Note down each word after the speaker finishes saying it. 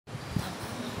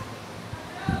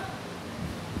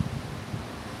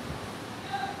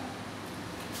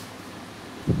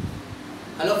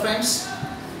Hello friends,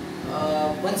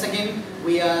 once again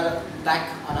we are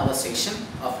back on our section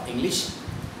of English.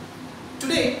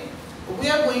 Today we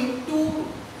are going to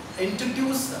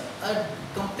introduce a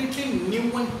completely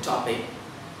new one topic,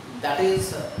 that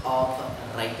is of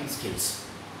writing skills.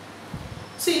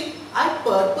 See, I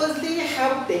purposely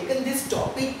have taken this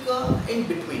topic in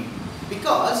between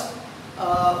because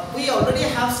we already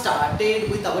have started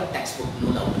with our textbook,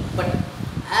 no doubt, but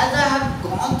as I have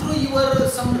gone through your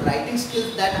some writing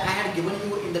skills that I had given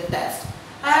you in the test,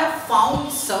 I have found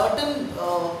certain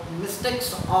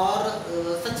mistakes or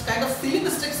such kind of silly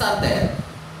mistakes are there,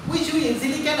 which you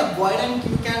easily can avoid and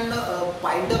you can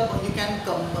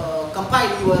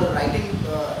compile your writing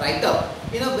write-up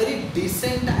in a very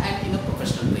decent and in a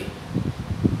professional way.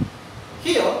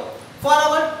 Here, for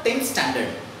our 10th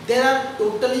standard, there are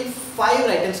totally 5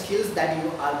 writing skills that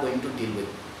you are going to deal with.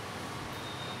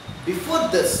 Before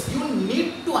this, you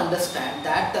need to understand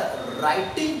that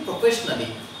writing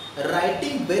professionally,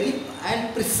 writing very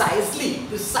and precisely,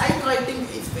 precise writing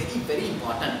is very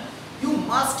important. You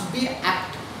must be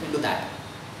apt into that.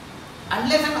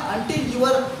 Unless and until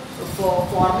your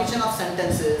formation of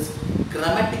sentences,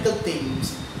 grammatical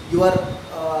things, your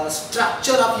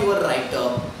structure of your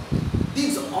writer,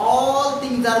 these all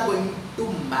things are going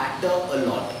to matter a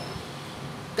lot.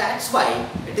 That's why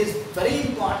it is very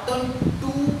important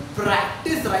to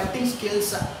practice writing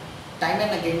skills time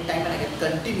and again,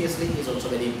 continuously is also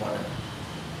very important.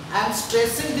 I am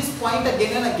stressing this point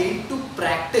again and again to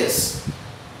practice.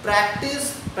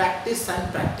 Practice, practice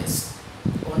and practice.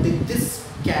 Only this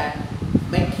can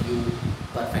make you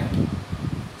perfect.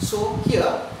 So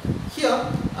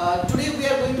today we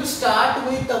are going to start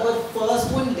with our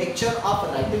first one lecture of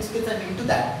writing skills, and into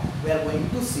that we are going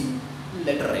to see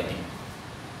letter writing.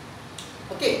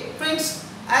 Okay, friends,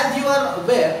 as you are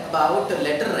aware about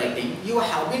letter writing, you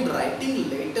have been writing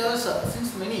letters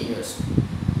since many years,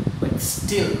 but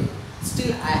still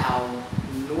I have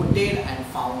noted and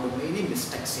found many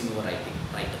mistakes in your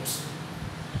writers.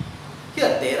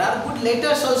 Here, there are good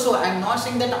letters also. I am not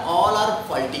saying that all are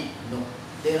faulty. No,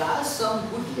 there are some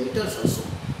good letters also.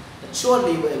 But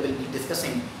surely we will be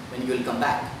discussing when you will come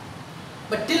back.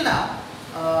 But till now,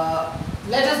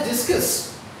 let us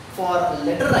discuss for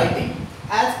letter writing,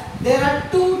 as there are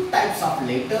 2 types of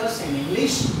letters in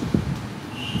English.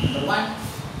 Number 1,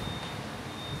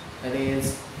 that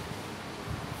is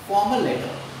formal letter,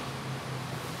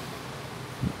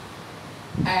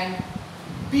 and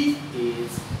B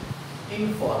is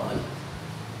informal.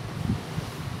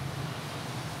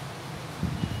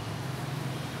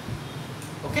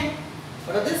 Okay,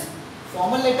 what are this?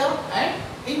 Formal letter and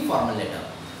informal letter.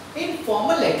 In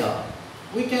formal letter,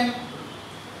 we can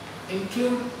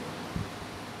include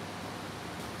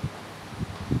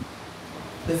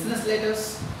business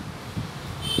letters,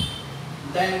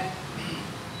 then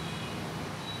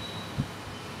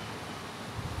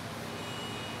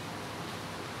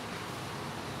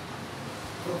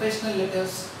professional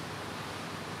letters,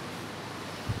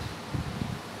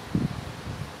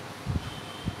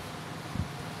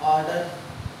 order.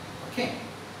 Okay,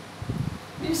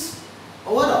 means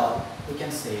overall we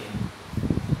can say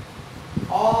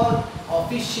all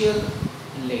official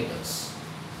letters.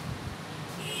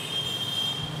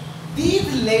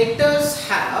 These letters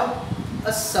have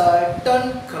a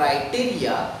certain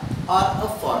criteria or a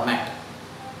format.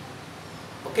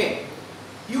 Okay,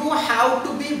 you have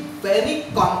to be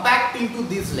very compact into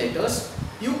these letters.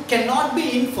 You cannot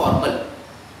be informal.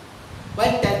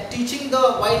 While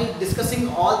discussing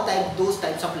all those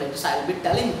types of letters, I will be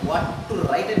telling what to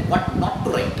write and what not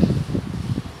to write.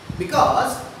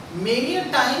 Because many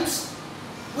times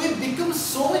we become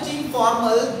so much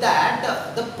informal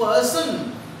that the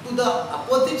person to the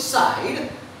opposite side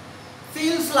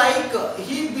feels like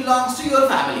he belongs to your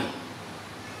family.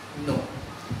 No.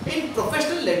 In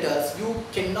professional letters, you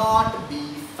cannot be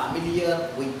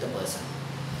familiar with the person.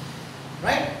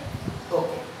 Right?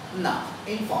 Okay. Now,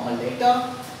 informal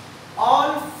letter,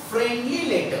 all friendly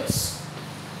letters.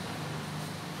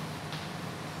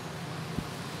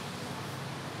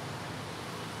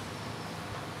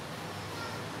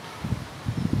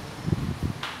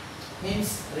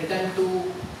 Means written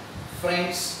to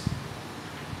friends,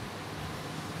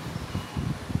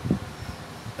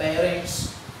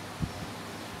 parents,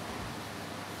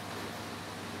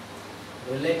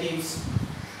 relatives,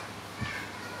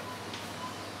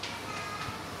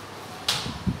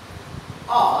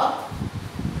 or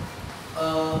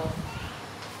a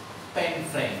pen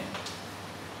friend.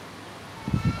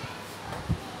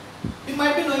 You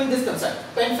might be knowing this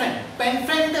concept, pen friend. Pen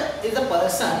friend is a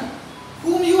person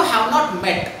whom you have not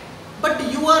met, but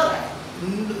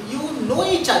you know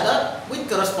each other with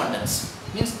correspondence.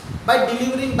 Means by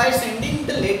delivering, by sending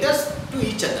the letters to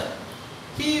each other.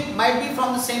 He might be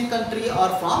from the same country or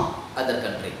from other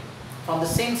country, from the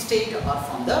same state or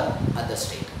from the other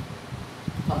state,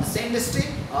 from the same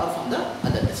district or from the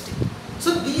other district.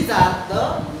 So these are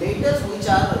the letters which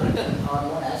are written or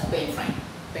known as pen friend.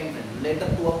 Pen friend,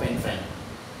 letter to a pen friend,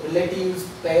 relatives,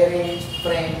 parents,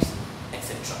 friends,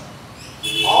 etc.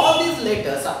 All these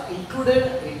letters are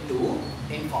included into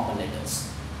informal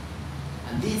letters,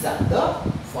 and these are the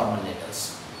formal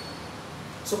letters.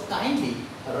 So kindly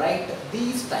write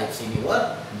these types in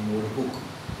your notebook.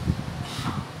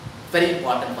 Very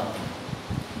important one thing.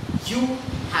 You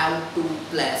have to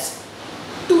place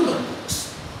two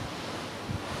notebooks,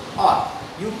 or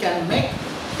you can make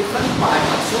different parts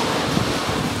also.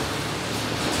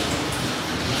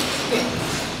 Okay.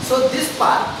 So this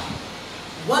part,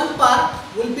 one part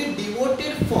will be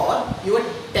devoted for your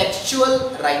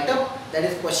textual write-up, that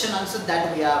is question answer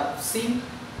that we are seeing.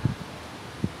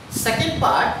 Second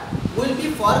part will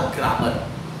be for grammar.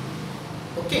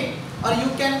 Okay, or you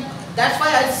can, that's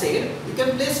why I said you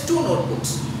can place two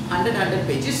notebooks, 100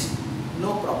 pages,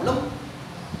 no problem.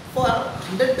 For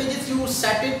 100 pages you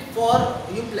set it for,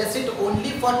 you place it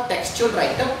only for textual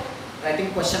write-up,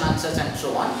 writing question answers and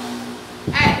so on.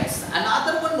 And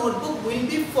another one notebook will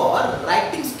be for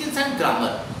writing skills and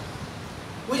grammar,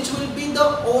 which will be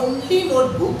the only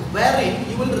notebook wherein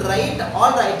you will write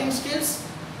all writing skills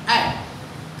and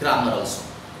grammar also.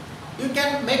 You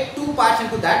can make two parts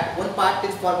into that. One part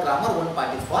is for grammar, one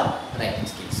part is for writing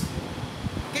skills.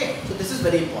 Okay, so this is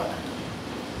very important.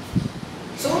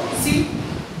 So see,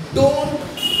 don't,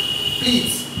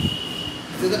 please,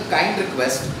 this is a kind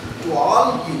request to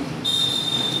all you,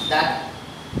 that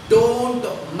don't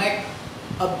make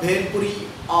a bhelpuri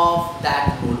of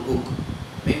that notebook.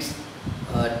 Means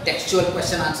textual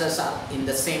question answers are in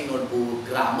the same notebook,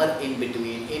 grammar in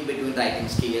between writing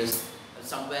skills.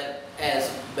 Somewhere else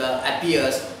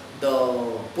appears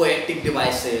the poetic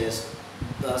devices,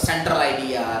 the central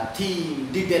idea, theme,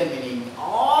 detail meaning,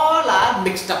 all are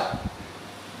mixed up.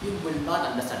 You will not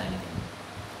understand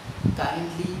anything.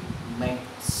 Kindly make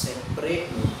separate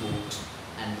notebooks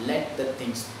and let the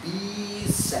things be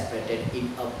separated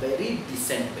in a very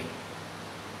decent way.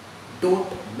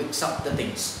 Don't mix up the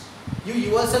things. You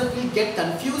yourself will get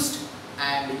confused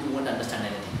and you won't understand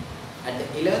anything. At the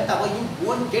 11th hour you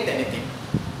won't get anything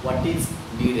what is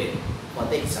needed for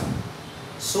the exam.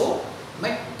 So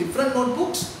make different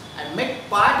notebooks and make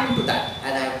part into that,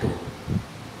 as I have told.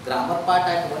 Grammar part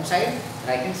at one side,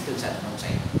 writing skills at one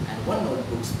side, and one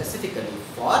notebook specifically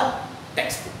for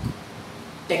textbook,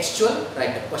 textual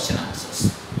write-up question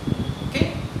answers.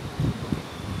 Okay,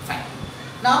 fine.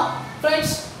 Now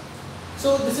friends,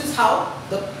 so this is how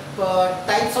the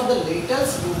types of the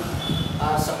letters you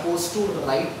are supposed to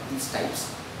write these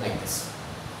types like this.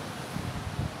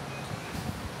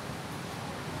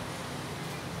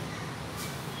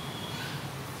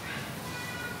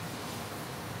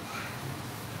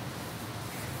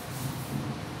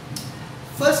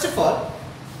 First of all,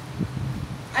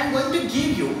 I am going to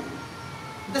give you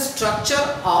the structure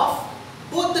of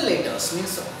both the letters,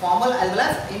 means formal as well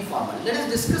as informal. Let us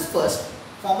discuss first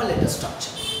formal letter structure.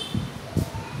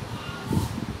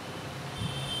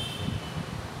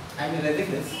 I am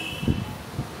erasing this.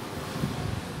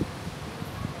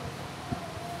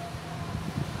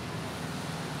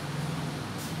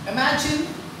 Imagine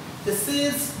this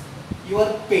is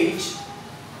your page.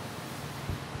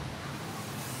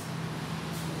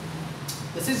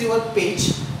 This is your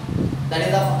page, that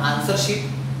is of answer sheet.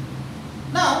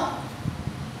 Now,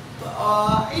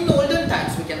 in olden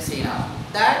times we can say now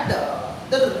that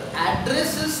the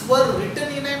addresses were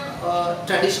written in a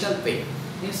traditional way.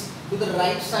 Means to the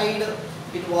right side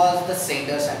it was the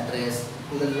sender's address,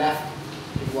 to the left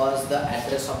it was the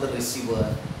address of the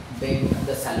receiver, then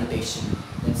the salutation,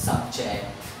 then subject,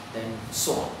 then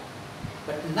so on.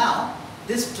 But now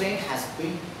this trend has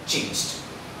been changed.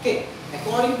 Okay,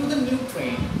 according to the new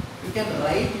trend, you can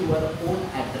write your own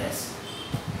address.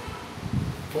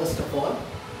 First of all,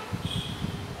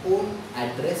 own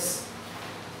address.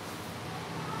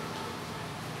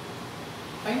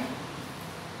 Fine.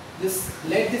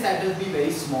 Let this address be very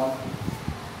small.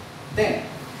 Then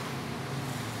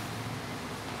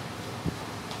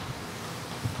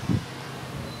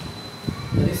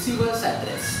the receiver's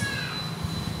address.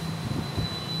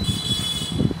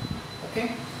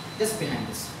 Okay, just behind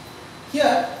this.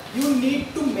 Here you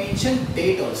need to mention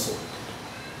date also.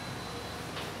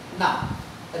 Now,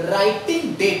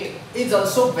 writing date is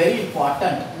also very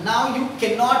important. Now you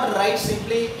cannot write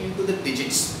simply into the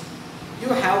digits. you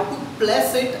have to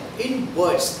place it in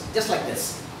words just like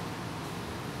this.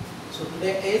 So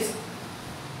today is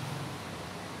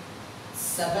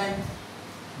 7th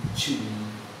June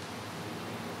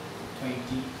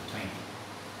 2020.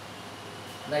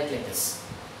 Write like this.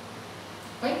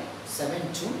 Right?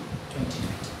 7th June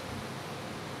 2020.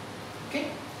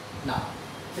 Okay. Now,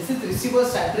 this is the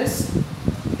receiver's address.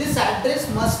 This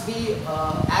address must be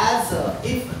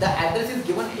if the address is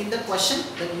given in the question,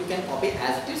 then you can copy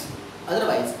as it is.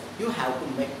 Otherwise, you have to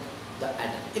make the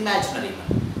address imaginary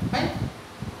one. Right?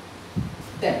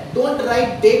 Then don't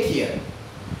write date here.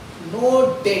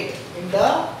 No date in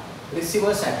the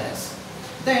receiver's address.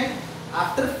 Then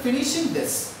after finishing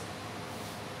this,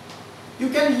 you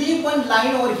can leave one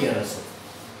line over here also.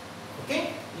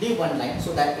 Okay? Leave one line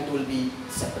so that it will be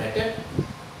separated.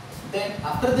 Then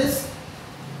after this,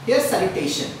 here's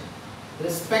salutation.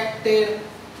 Respected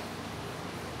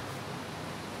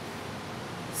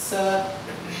sir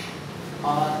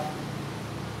or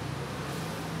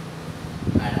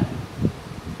madam.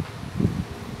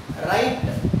 Write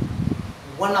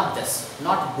one of this,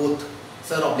 not both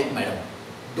sir oblique madam.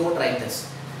 Don't write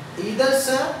this. Either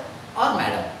sir or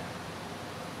madam.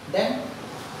 Then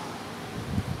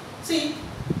see,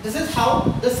 this is how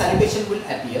the salutation will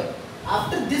appear.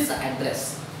 After this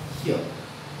address here,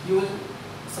 you will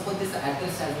suppose this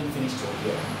address has been finished over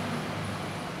here.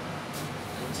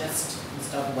 Just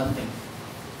start one thing.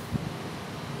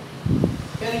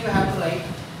 Here you have to write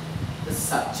the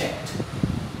subject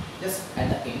just at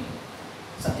the end.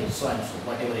 Subject so and so,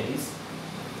 whatever it is.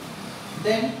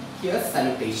 Then here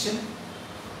salutation.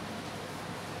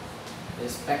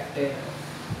 Respected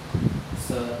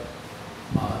sir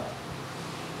or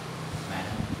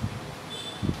madam.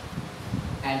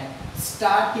 And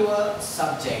start your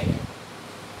subject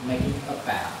making a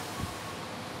para.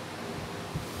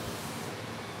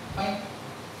 Fine.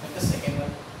 Make the second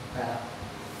one para.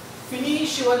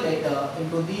 Finish your letter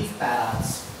into these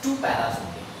paras, 2 paras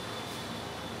only.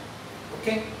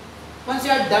 Okay. Once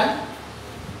you are done,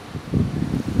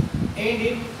 end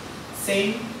it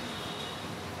saying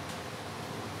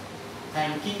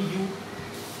thanking you.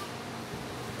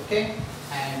 Okay.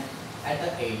 And at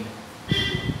the end,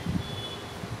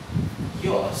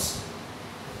 yours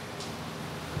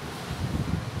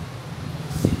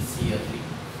sincerely,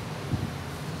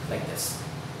 like this.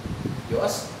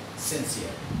 Yours sincerely.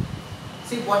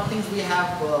 See what things we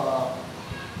have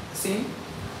seen.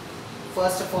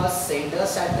 First of all,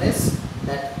 sender's address,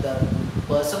 that the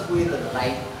person who is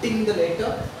writing the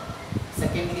letter.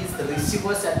 Second is the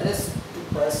receiver's address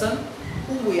to person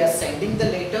who we are sending the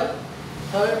letter.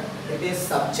 Third, it is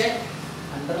subject.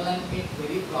 Underline it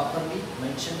very properly,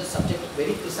 mention the subject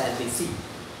very precisely. See,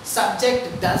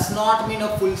 subject does not mean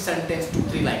a full sentence,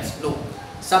 2-3 lines. No,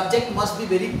 subject must be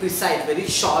very precise, very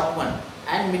short one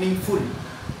and meaningful.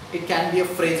 It can be a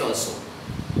phrase also.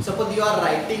 Suppose you are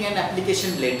writing an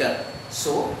application letter,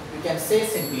 so you can say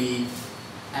simply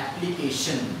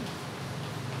application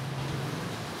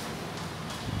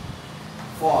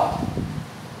for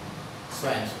so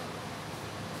and so.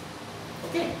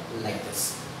 Okay, like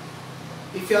this.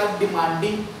 If you are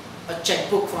demanding a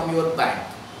checkbook from your bank,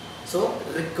 so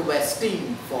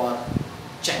requesting for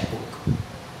checkbook,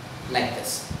 like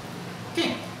this.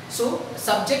 Okay, so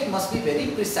subject must be very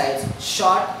precise,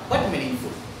 short but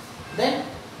meaningful. Then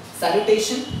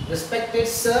salutation, respected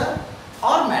sir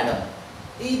or madam,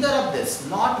 either of this,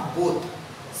 not both.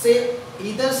 Say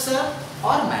either sir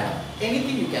or madam,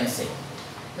 anything you can say.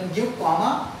 Then give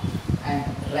comma and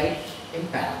write in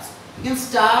paras. You can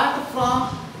start from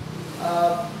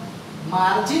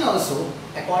margin also.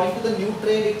 According to the new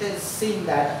trend, it is seen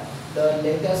that the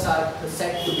letters are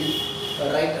said to be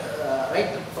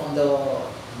right from the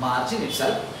margin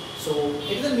itself. So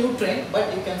it is a new trend,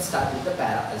 but you can start with the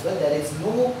para as well. There is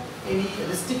no any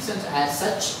restrictions as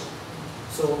such,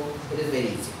 so it is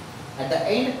very easy. At the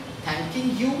end,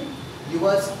 thanking you,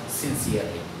 yours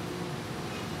sincerely.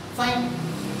 Fine.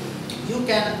 You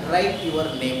can write your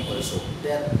name also.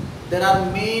 There are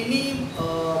many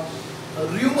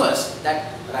rumors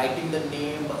that writing the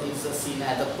name is seen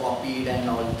as a copied and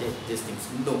all these things.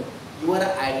 No, your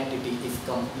identity is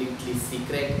completely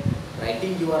secret.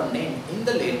 Writing your name in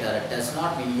the letter does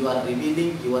not mean you are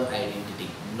revealing your identity.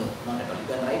 No, not at all. You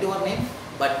can write your name,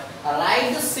 but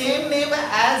write the same name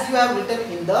as you have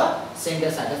written in the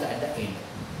sender's address at the end.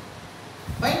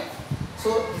 Fine.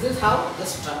 So this is how the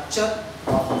structure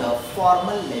of the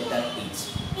formal letter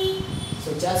is.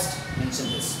 So just mention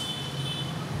this.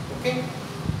 Okay.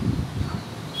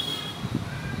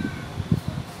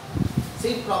 See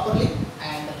it properly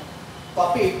and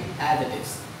copy it as it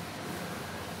is.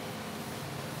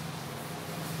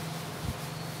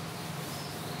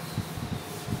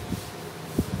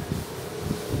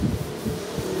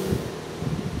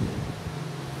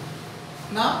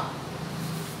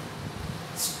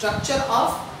 structure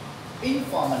of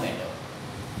informal letter.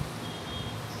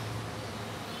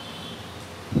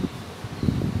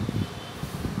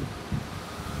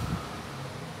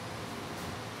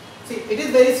 See, it is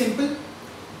very simple.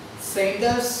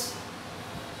 Sender's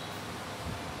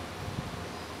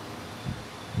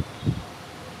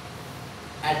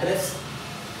address,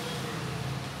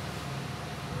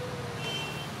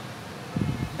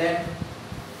 then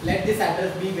let this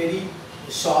address be very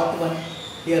short one,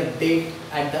 here date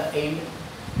at the end.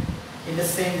 In the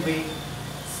same way,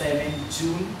 7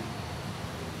 June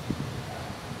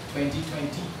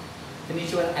 2020,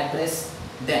 finish your address,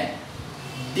 then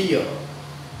dear.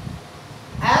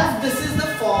 As this is the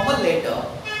formal letter,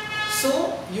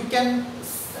 so you can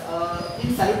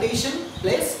in salutation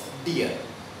place dear.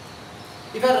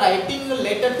 If you are writing a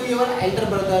letter to your elder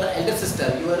brother, elder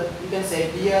sister, you can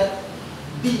say dear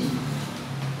D,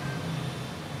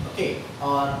 okay,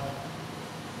 or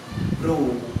bro,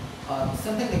 or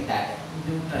something like that.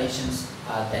 New traditions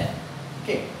are there,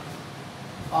 okay.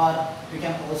 Or you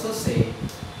can also say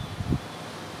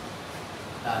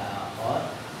Dada, or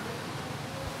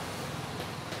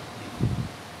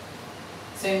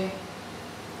saying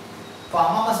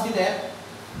comma must be there.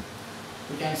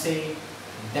 You can say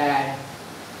dad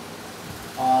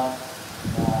or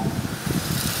mom,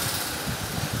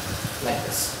 like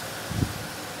this.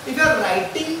 If you are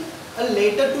writing a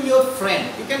letter to your friend,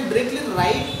 you can directly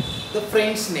write the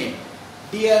friend's name,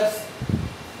 dear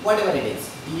whatever it is,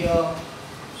 dear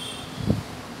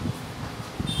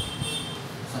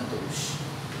Santosh.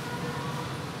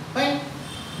 Fine.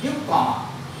 Give comma.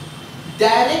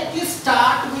 Directly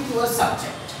start with your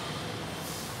subject.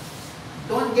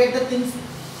 Don't get the things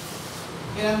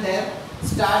here and there.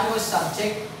 Start your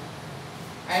subject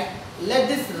and let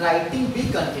this writing be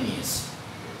continuous.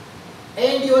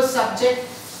 End your subject,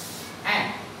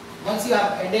 and once you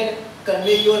have ended,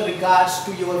 convey your regards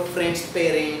to your friends'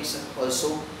 parents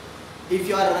also. If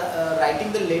you are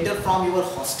writing the letter from your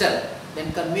hostel,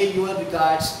 then convey your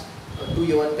regards to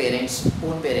your parents,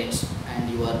 own parents and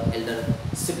your elder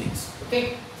siblings.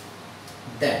 Okay.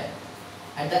 Then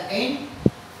at the end,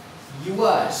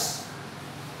 yours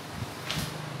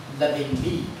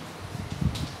lovingly.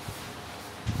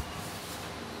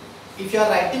 If you are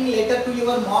writing letter to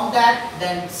your mom, dad,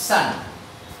 then son.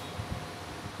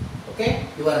 Okay,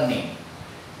 your name.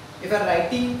 If you are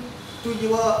writing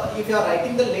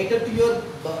the letter to your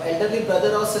elderly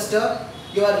brother or sister,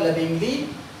 you are lovingly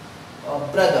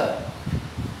brother.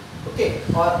 Okay,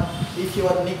 or if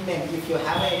your nickname, if you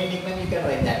have any nickname, you can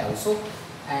write that also.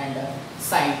 And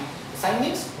sign. Sign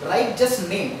means write just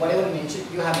name, whatever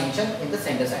you have mentioned in the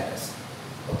sender's address.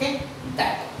 Okay,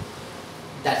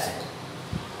 that's it.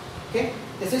 Okay,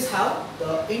 this is how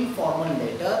the informal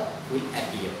letter will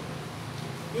appear.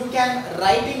 You can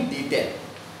write in detail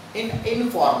in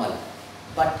informal,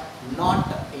 but not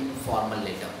informal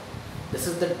letter. This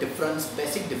is the difference,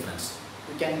 basic difference.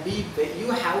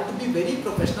 You have to be very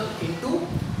professional into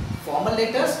formal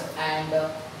letters and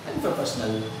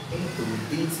unprofessional into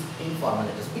these informal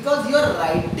letters, because you are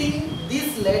writing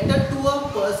this letter to a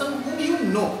person whom you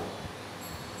know.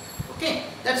 Okay,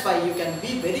 that's why you can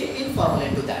be very informal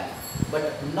into that,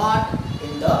 but not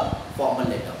in the formal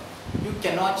letter. You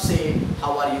cannot say,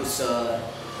 how are you sir,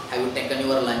 have you taken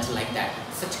your lunch, like that.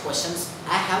 Such questions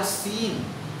I have seen,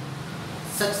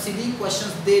 such silly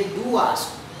questions they do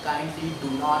ask. Kindly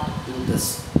do not do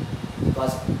this,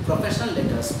 because professional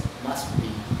letters must be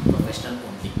professional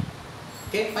only.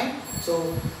 Okay, fine.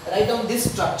 So write down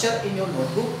this structure in your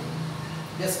notebook.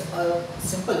 Just a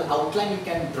simple outline you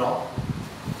can draw.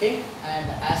 Okay,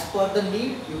 and as per the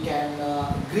need, you can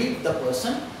greet the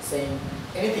person saying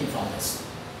anything from this.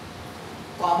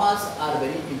 Commas are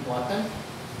very important.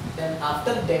 Then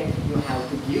after that, you have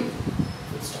to give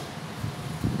full stop.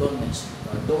 Don't mention,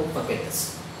 don't forget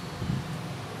this.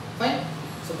 Fine.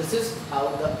 So this is how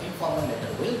the informal letter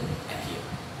will appear.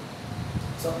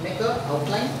 So make an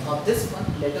outline of this one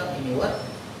letter in your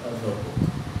notebook.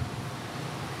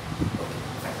 Okay,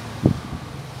 fine.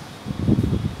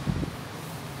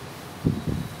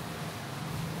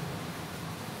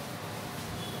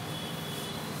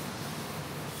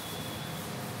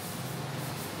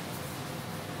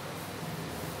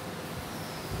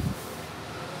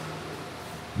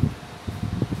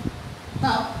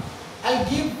 Now I'll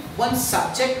give one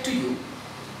subject to you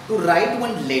to write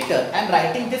one letter. I am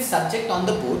writing this subject on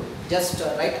the board. Just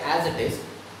write as it is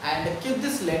and keep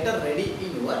this letter ready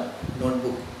in your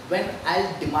notebook. When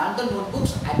I'll demand the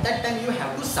notebooks, at that time you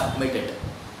have to submit it.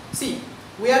 See,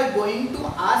 we are going to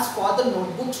ask for the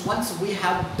notebooks once we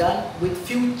have done with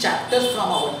few chapters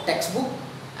from our textbook,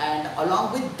 and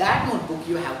along with that notebook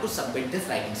you have to submit this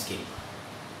writing skill.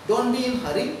 Don't be in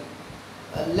hurry.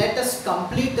 Let us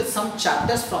complete some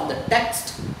chapters from the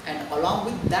text, and along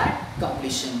with that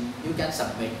completion you can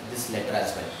submit this letter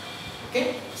as well.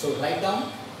 Okay, so write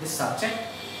down this subject.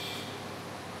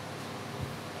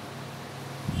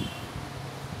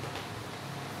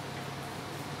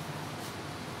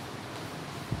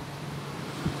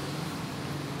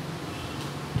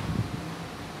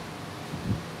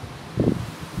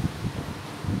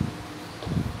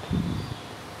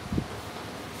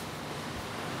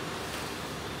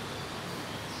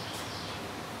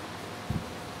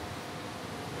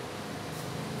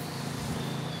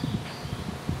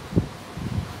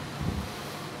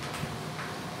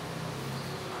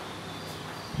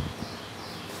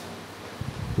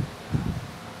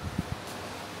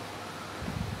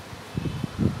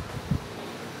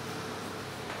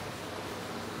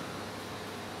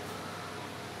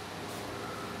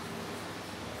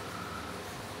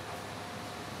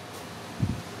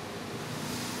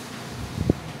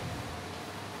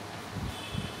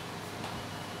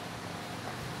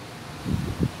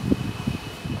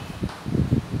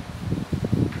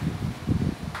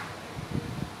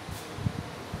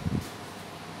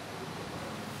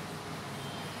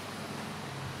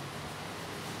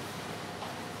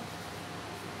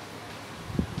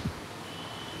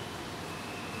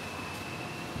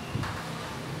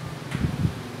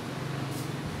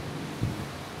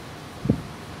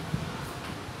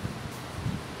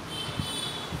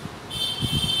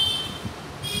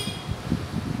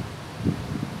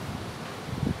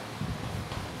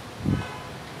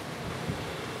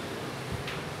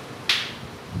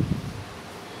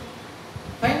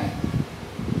 Fine.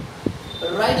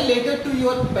 Write a letter to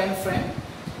your pen friend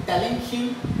telling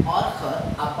him or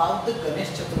her about the Ganesh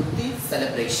Chaturthi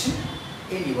celebration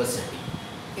in your city.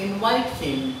 Invite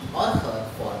him or her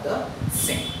for the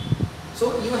same.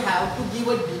 So you have to give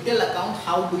a detailed account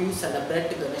how do you celebrate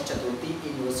Ganesh Chaturthi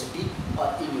in your city or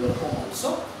in your home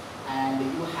also, and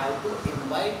you have to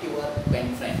invite your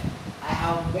pen friend. I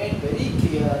have made very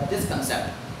clear this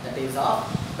concept, that is of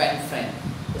pen friend.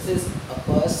 This is a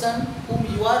person whom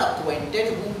you are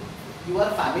acquainted, whom you are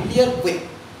familiar with,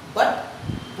 but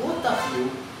both of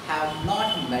you have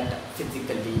not met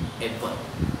physically ever.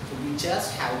 So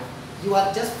you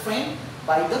are just friend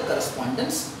by the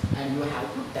correspondence, and you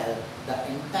have to tell the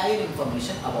entire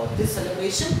information about this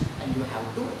celebration, and you have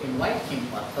to invite him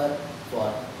or her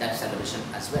for that celebration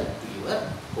as well to your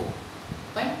home.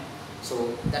 Fine.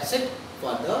 So that's it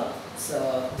for the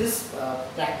this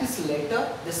practice letter.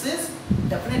 This is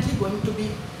definitely going to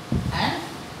be an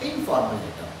informal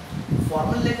letter.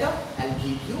 Formal letter I'll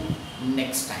give you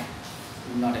next time,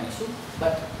 not an issue,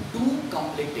 but do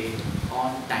complete it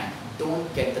on time.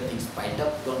 Don't get the things piled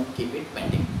up, don't keep it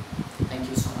pending.